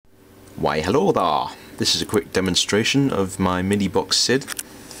Why hello there! This is a quick demonstration of my MIDIbox SID,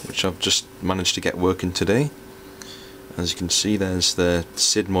 which I've just managed to get working today. As you can see, there's the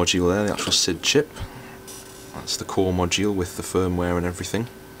SID module there, the actual SID chip. That's the core module with the firmware and everything.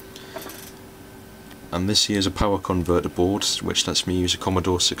 And this here is a power converter board, which lets me use a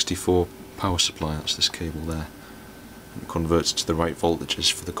Commodore 64 power supply. That's this cable there. It converts to the right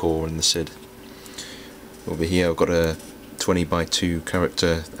voltages for the core and the SID. Over here I've got a 20 by 2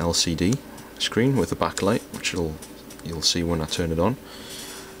 character LCD screen with a backlight, which you'll see when I turn it on.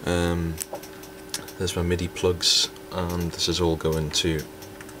 There's my MIDI plugs, and this is all going to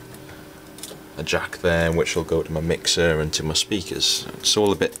a jack there, which will go to my mixer and to my speakers. It's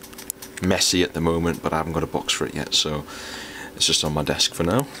all a bit messy at the moment, but I haven't got a box for it yet, so it's just on my desk for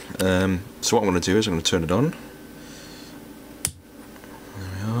now. So what I'm going to do is I'm going to turn it on. There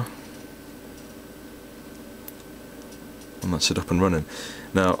we are. And that's it up and running.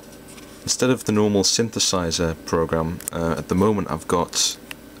 Now, instead of the normal synthesizer program, at the moment I've got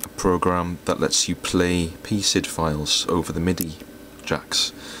a program that lets you play PSID files over the MIDI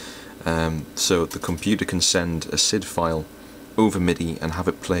jacks. So the computer can send a SID file over MIDI and have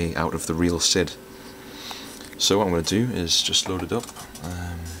it play out of the real SID. So what I'm going to do is just load it up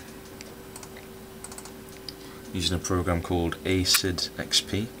using a program called SID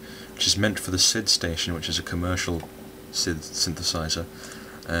XP, which is meant for the SID station, which is a commercial SID synthesizer,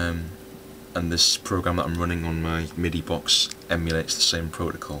 and this program that I'm running on my MIDIbox emulates the same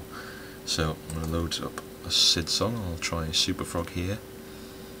protocol. So I'm going to load up a SID song. I'll try Super Frog here,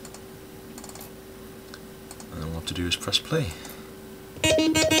 and then all I have to do is press play.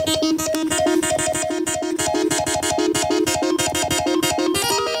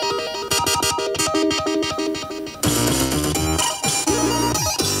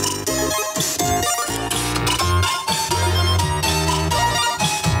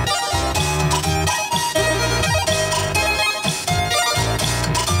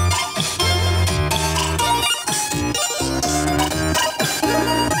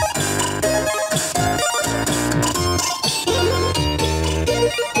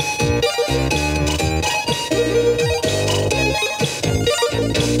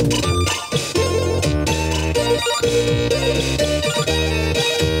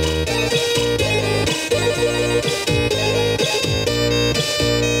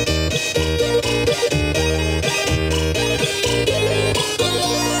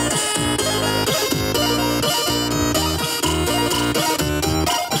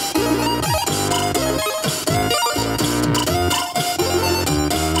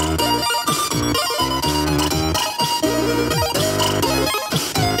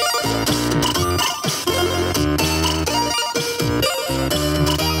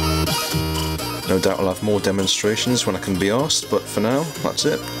 No doubt I'll have more demonstrations when I can be asked, but for now, that's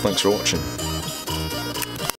it. Thanks for watching.